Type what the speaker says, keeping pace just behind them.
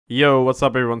Yo, what's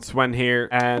up everyone, Sven here,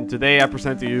 and today I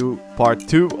present to you part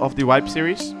 2 of the wipe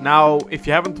series. Now, if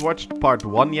you haven't watched part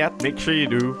 1 yet, make sure you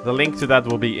do. The link to that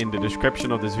will be in the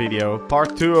description of this video.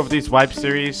 Part 2 of this wipe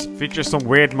series features some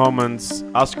weird moments,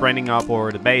 us grinding up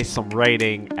for the base, some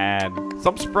raiding, and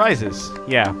some surprises.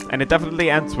 Yeah, and it definitely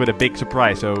ends with a big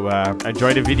surprise, so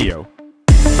enjoy the video.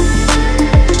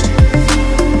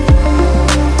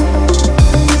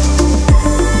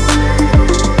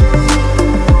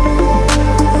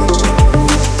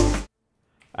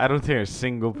 I don't hear a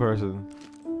single person.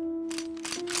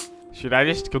 Should I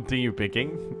just continue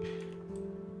picking?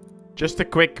 Just a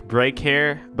quick break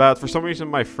here, but for some reason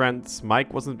my friend's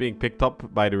mic wasn't being picked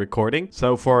up by the recording.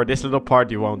 So for this little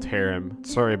part you won't hear him.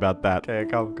 Sorry about that. Okay,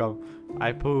 come.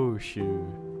 I push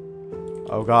you.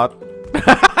 Oh god.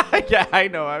 Yeah, I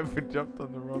know, I've jumped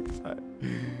on the wrong side.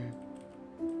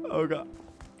 Oh god.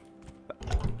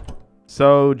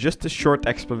 So, just a short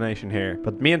explanation here.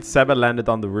 But me and Seba landed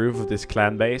on the roof of this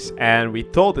clan base, and we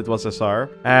thought it was SR.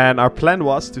 And our plan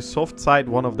was to soft side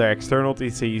one of their external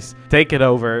TCs, take it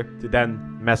over, to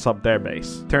then mess up their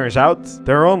base. Turns out,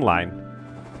 they're online.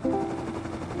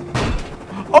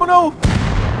 Oh no!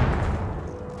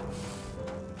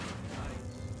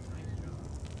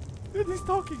 Dude, he's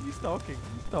talking.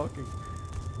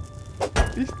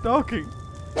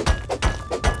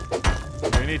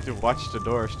 You need to watch the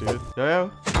doors, dude.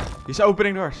 Yo, he's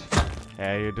opening doors.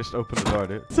 Yeah, you just open the door,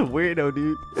 dude. It's a weirdo,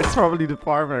 dude. It's probably the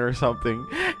farmer or something.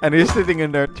 And he's sitting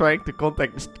in there trying to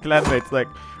contact his clanmates like,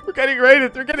 we're getting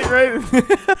raided.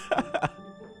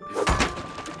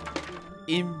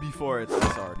 In before it's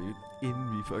SR, dude.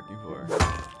 In be fucking for.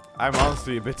 I'm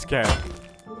honestly a bit scared.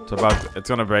 It's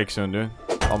gonna break soon, dude.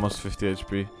 Almost 50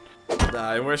 HP.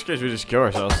 Nah, in worst case we just kill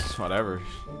ourselves. Whatever.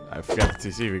 I forget the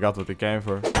TC. We got what we came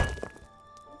for.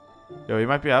 Yo, he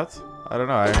might be out. I don't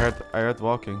know. I heard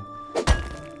walking.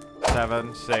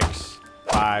 7, 6,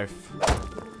 5,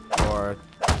 4,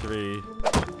 3,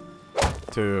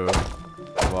 2,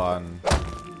 1.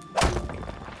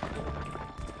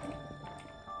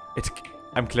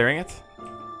 I'm clearing it.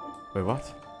 Wait,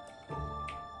 what?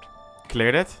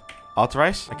 Cleared it?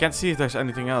 Authorize? I can't see if there's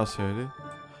anything else here, dude.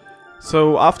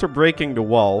 So after breaking the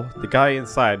wall, the guy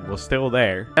inside was still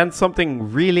there, and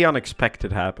something really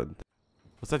unexpected happened.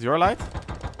 Was that your light?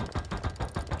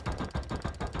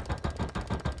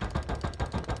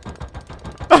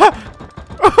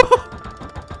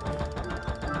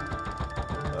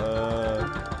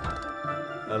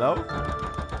 Hello?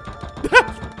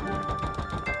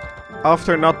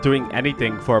 After not doing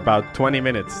anything for about 20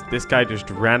 minutes, this guy just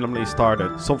randomly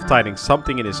started soft-tiding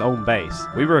something in his own base.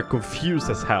 We were confused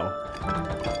as hell.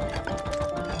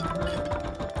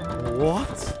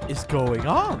 What is going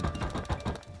on?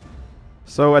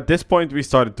 So at this point we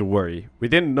started to worry. We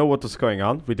didn't know what was going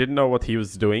on, we didn't know what he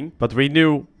was doing, but we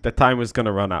knew that time was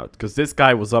gonna run out, because this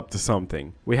guy was up to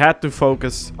something. We had to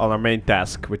focus on our main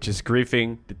task, which is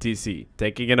griefing the TC,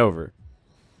 taking it over.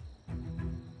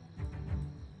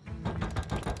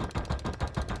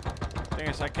 Thing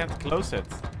is, I can't close it.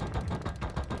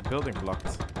 Building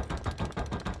blocked.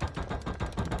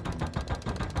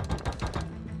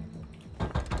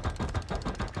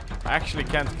 I actually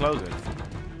can't close it.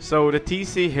 So the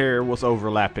TC here was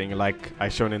overlapping, like I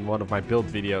shown in one of my build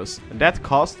videos, and that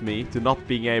caused me to not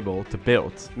being able to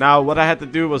build. Now what I had to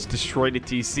do was destroy the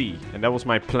TC, and that was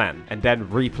my plan, and then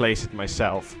replace it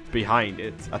myself behind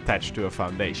it, attached to a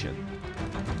foundation.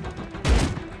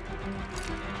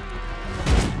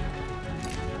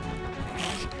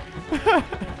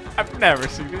 I've never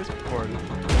seen this before.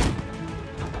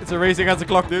 It's a racing as a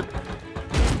clock, dude.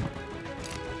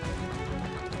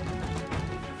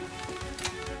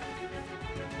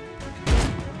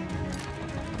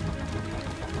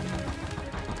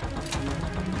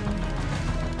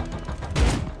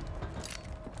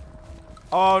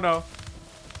 Oh no.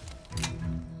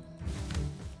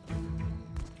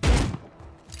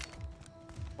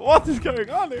 What is going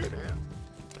on here?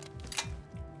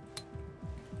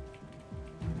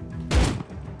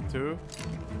 2.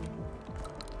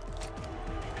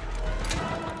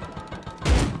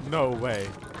 No way.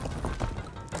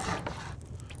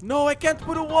 No, I can't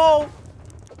put a wall.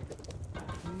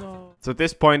 No. So at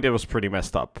this point it was pretty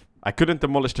messed up. I couldn't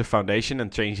demolish the foundation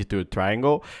and change it to a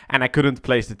triangle, and I couldn't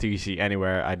place the TC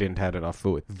anywhere I didn't have enough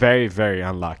wood. Very, very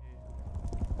unlucky.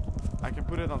 I can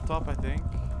put it on top, I think.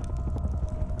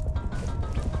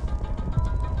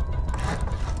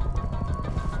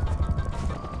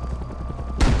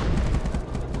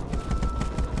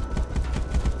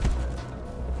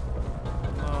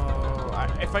 No,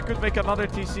 if I could make another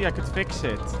TC, I could fix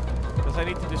it. Because I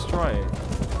need to destroy it.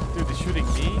 Dude, he's shooting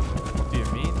me? What do you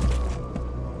mean?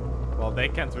 Well, they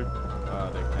can't. They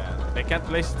can. They can't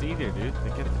place it either, dude. They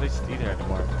can't place it either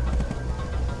anymore.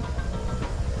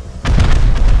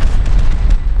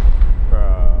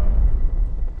 Bro.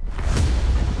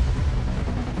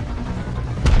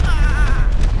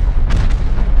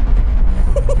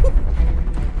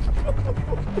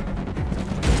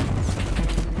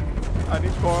 I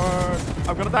need corn.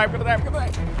 I'm gonna die. I'm gonna die. I'm gonna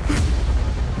die.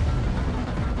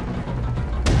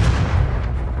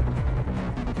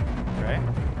 Okay.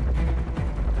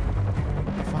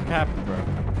 What the fuck happened, bro?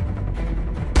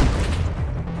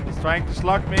 He's trying to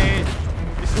slug me.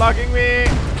 He's slugging me.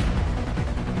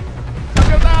 I'm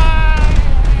gonna die.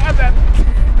 I'm dead.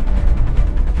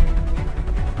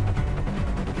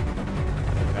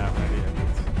 Damn idiot.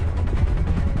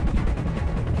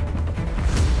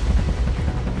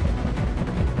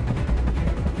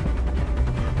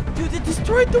 Dude, it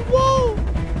destroyed the wall.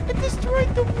 It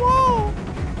destroyed the wall.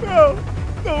 No.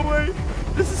 No way.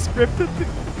 This is scripted.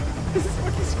 This is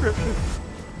fucking scripted.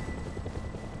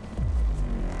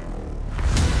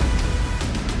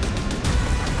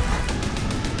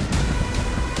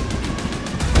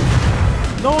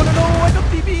 No, no, no. I got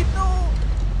TV'd. No.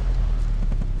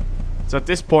 So at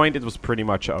this point, it was pretty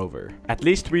much over. At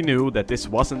least we knew that this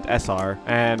wasn't SR,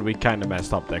 and we kind of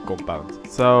messed up that compound.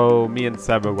 So me and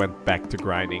Seba went back to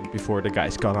grinding before the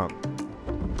guys got on.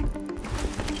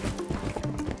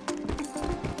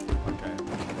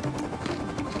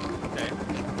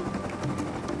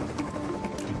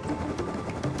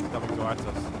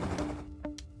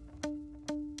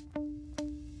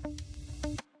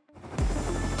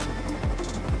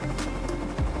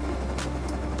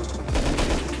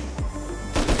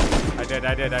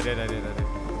 I did.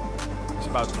 There's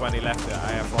about 20 left there.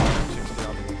 I have 160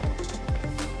 on.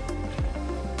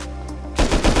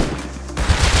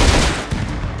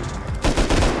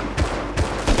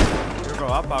 You go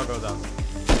up, I'll go down.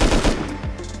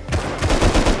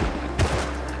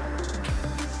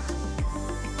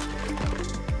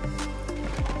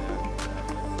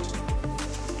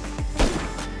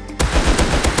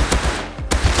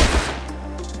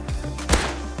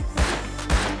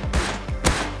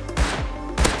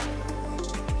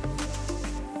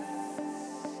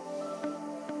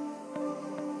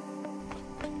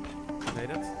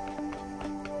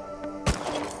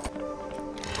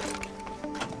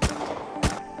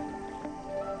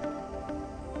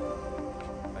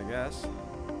 Yes.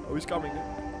 Oh, he's coming.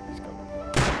 He's coming.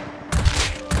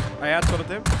 I headshotted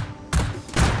him.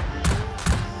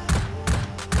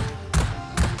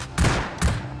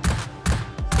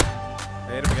 I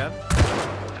hit him again.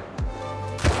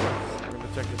 I'm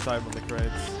gonna check the time on the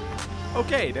crates.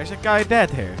 Okay, there's a guy dead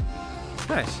here.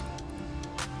 Nice.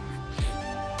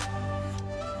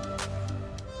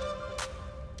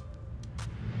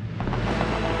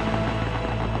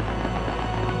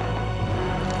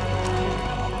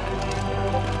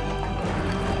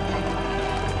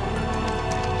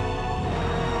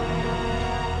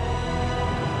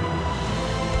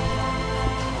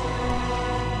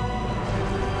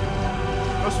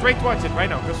 Go straight towards it right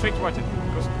now. Go straight towards it.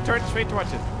 Go turn straight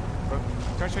towards it. Go,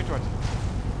 turn straight towards it.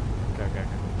 Okay, okay, okay.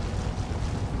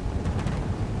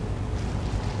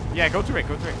 Yeah, go to it.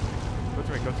 Go to it. Go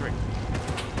to it. Go to it.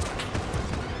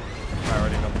 I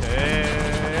already got it.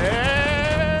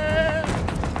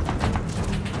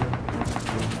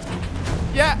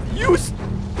 Yeah, use.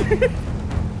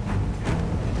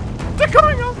 They're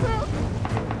coming out there.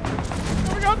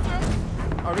 Coming out there.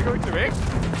 Are we going to rig?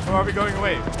 Or are we going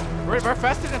away? We're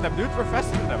faster than them, dude. We're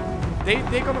faster than them.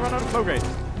 They're gonna run out of flow gates.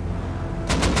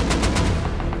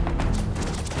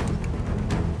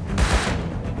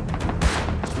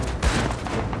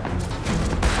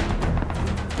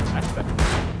 That's better.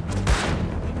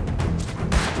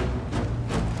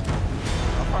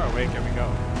 How far away can we go?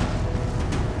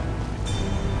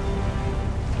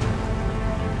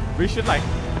 We should like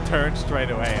turn straight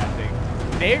away, I think.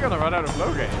 They're gonna run out of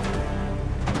flow gates.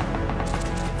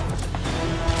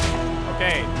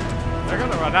 Okay, they're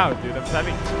gonna run out, dude. I'm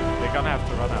telling you. They're gonna have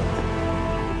to run out.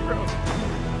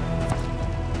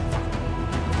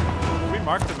 We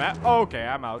marked the map. Oh, okay,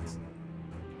 I'm out.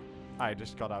 I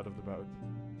just got out of the boat.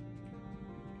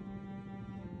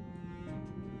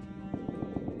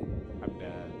 I'm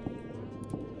dead.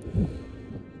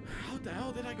 How the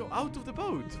hell did I go out of the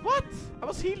boat? What? I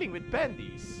was healing with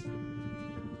bandies.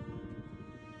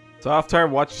 So after I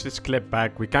watched this clip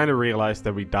back, we kind of realized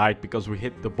that we died because we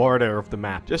hit the border of the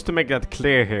map. Just to make that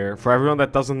clear here, for everyone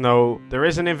that doesn't know, there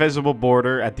is an invisible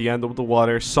border at the end of the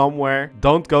water somewhere.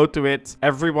 Don't go to it.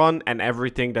 Everyone and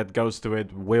everything that goes to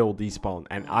it will despawn.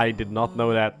 And I did not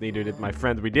know that, neither did my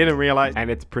friend. We didn't realize,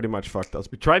 and it pretty much fucked us.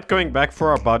 We tried going back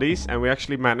for our bodies, and we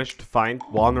actually managed to find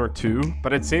 1 or 2.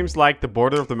 But it seems like the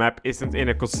border of the map isn't in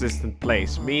a consistent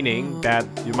place, meaning that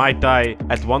you might die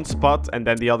at one spot, and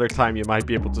then the other time you might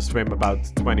be able to swim about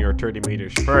 20 or 30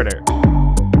 meters further.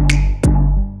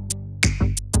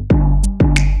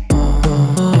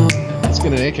 Let's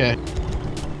get an AK.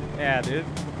 Yeah, dude.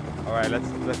 All right, let's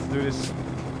do this.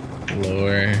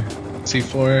 Lower.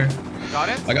 C4. Got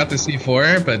it? I got the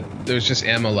C4, but there's just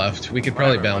ammo left. We could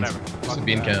probably bounce. Just a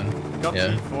bean can. Got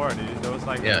Yeah. C4, dude. That was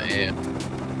like. Yeah.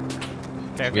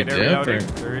 Okay, they're reloading.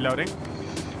 They're reloading.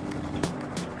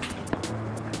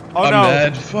 Oh I'm no!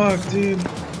 dead. Fuck, dude.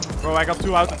 Bro, I got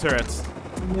 2 auto turrets.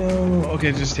 No.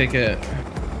 Okay, just take it.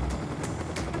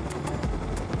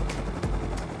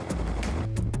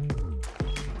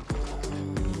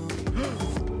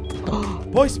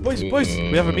 Boys. We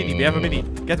have a mini.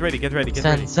 Get ready.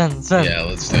 Send. Yeah,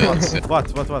 let's do it.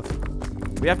 What?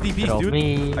 We have DBs, Help dude.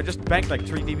 me. I just banked like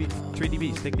 3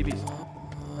 DBs. Take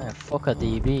DBs. Man, fuck a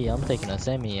DB. I'm taking a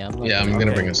semi. I'm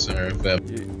gonna bring a serve.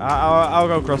 I'll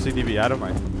go cross the DB. I don't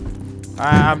mind.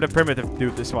 I'm the primitive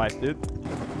dude. This wife, dude.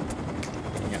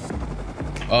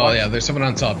 Oh yeah, there's someone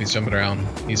on top. He's jumping around.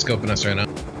 He's scoping us right now.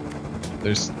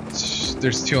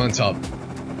 There's 2 on top.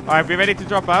 All right, be ready to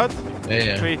drop out.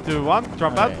 Yeah. 3, 2, 1.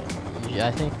 Drop out. Yeah,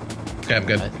 I think. Okay, I'm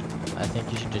good. I think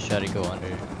you should just try to go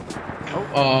under.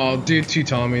 Oh, dude, 2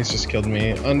 Tommies just killed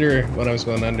me. Under when I was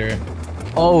going under.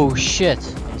 Oh shit!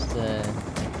 There's the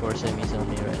 4 semis on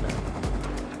me right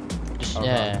now. Just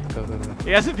yeah, go.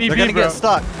 He has a DB, They're gonna bro. get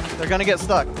stuck. They're gonna get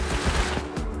stuck.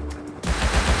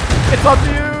 It's on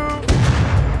you.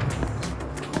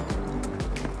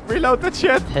 Reload that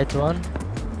shit. Hit one.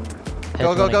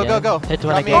 Go. Hit one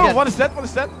Got me again. again. What is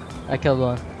that? I killed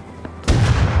one.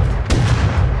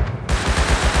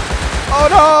 Oh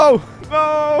no!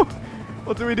 No!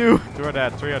 What do we do? 2 are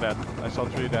dead. 3 are dead. I saw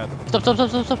 3 dead. Stop.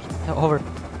 Over.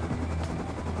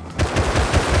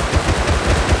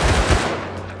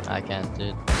 I can't,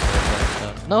 dude.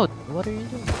 No, what are you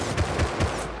doing?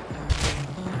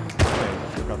 Okay,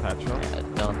 you got headshot. Yeah,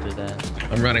 don't do that.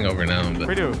 I'm running over now, but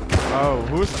We do. Oh,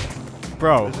 who's?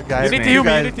 Bro, There's a guy you need to heal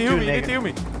me. You need to heal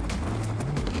me.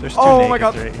 There's 2 Oh my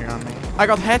god. right here on me. I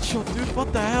got headshot, dude.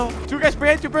 What the hell? 2 guys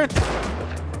behind you, Brent.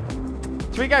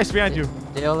 3 guys behind you.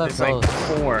 They all have It's like bows.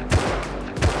 4.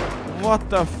 What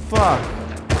the fuck?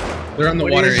 they're on the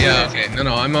What water. is Yeah. it? Okay.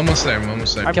 No. I'm almost there.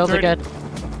 I'm Kill the guy.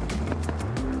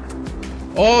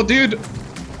 Oh, dude.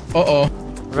 Uh-oh.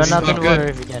 Run out in the water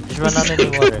if you can. Just run out in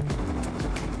the water.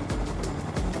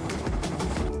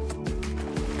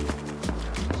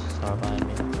 Star behind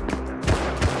me. Yeah,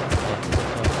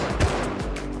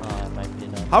 oh, it might be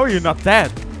not. How are you not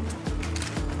dead?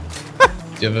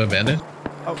 Do you have a bandit?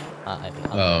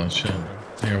 Oh, Shit.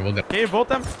 Here, we'll go. Can you bolt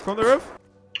them from the roof?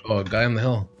 Oh, a guy on the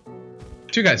hill.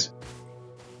 2 guys.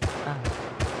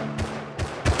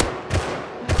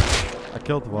 I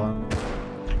killed one.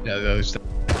 Yeah, the other's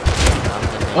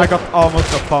I got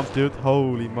almost a pump, dude.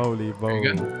 Holy moly, Very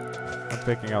bro. good. I'm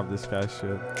picking up this guy's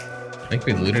shit. I think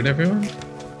we looted everyone. I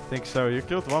think so. You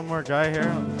killed one more guy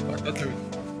here.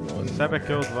 Seba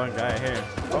killed one guy here.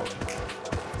 Oh,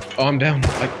 Oh, I'm down.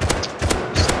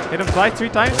 hit him twice, 3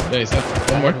 times. Yeah, he's up.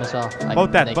 One more.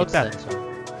 Both dead, both dead.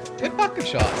 Good pocket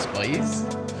shots, boys.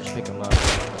 Just pick him up.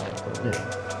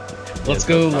 Let's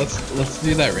go. Let's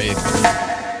do that raid.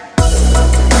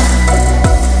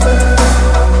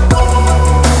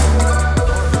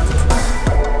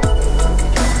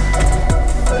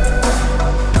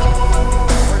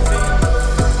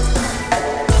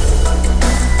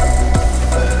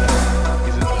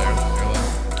 He's in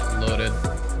there. Loaded.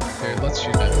 Here, let's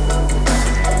shoot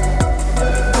that.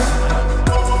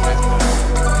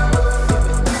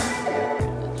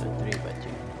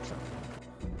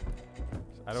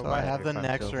 So I have the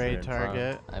next kills raid there,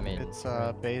 target. I mean, It's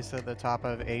base at the top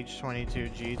of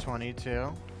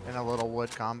H22G22 in a little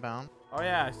wood compound. Oh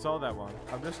yeah, I saw that one.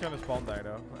 I'm just gonna spawn there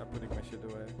though. I'm putting my shit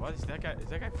away. What is that guy? Is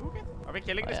that guy Fukin? Are we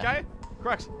killing this guy?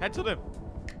 Crux, headshot him.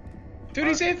 Dude,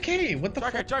 he's AFK. What the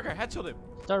fuck? Jugger, headshot him.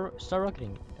 start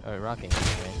rocketing. Or rocking.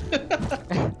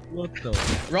 What the?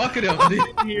 Rocket him,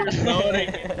 dude. Here loading,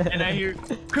 and I hear,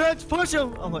 Crunch, push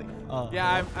him! I'm like, oh.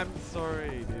 Yeah, I'm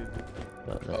sorry, dude.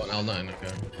 Oh, an L9,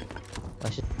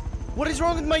 okay. What is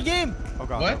wrong with my game? Oh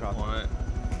god, What? oh god.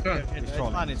 What? Go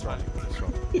on. He's trolling.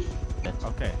 It's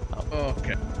Okay. Oh,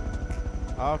 okay.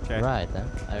 Okay. Right then.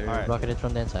 I Alright. rocket it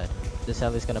from the inside. This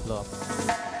hell is gonna blow up.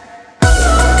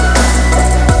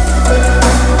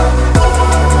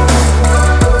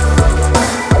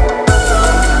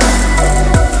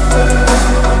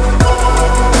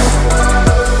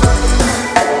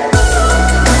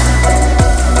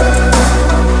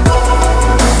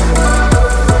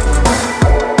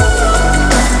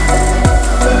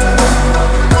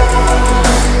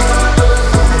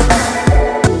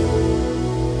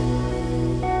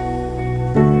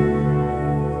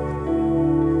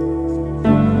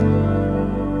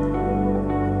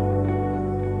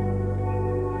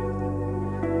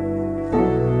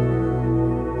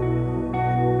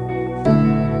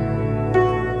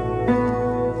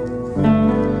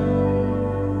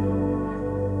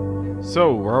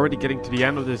 So, we're already getting to the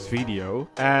end of this video,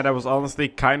 and I was honestly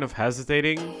kind of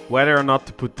hesitating whether or not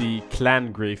to put the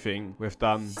clan griefing we've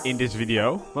done in this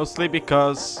video. Mostly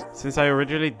because, since I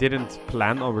originally didn't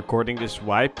plan on recording this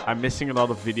wipe, I'm missing a lot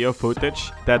of video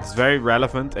footage that's very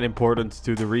relevant and important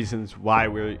to the reasons why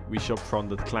we shop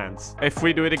fronted clans. If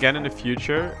we do it again in the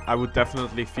future, I would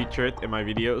definitely feature it in my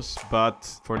videos,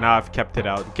 but for now I've kept it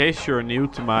out. In case you're new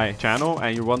to my channel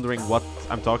and you're wondering what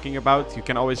I'm talking about, you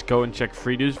can always go and check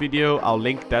Freedo's video. I'll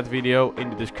link that video in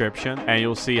the description and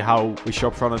you'll see how we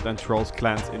shop fronted and trolls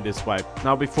clans in this wipe.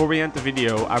 Now, before we end the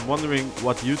video, I'm wondering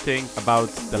what you think about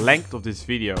the length of this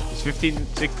video. Is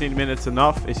 15-16 minutes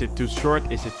enough? Is it too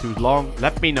short? Is it too long?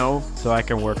 Let me know so I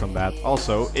can work on that.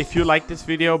 Also, if you like this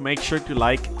video, make sure to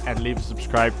like and leave a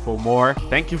subscribe for more.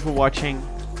 Thank you for watching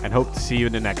and hope to see you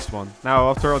in the next one.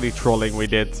 Now, after all the trolling we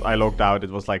did, I logged out.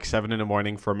 It was like 7 in the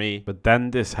morning for me, but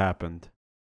then this happened.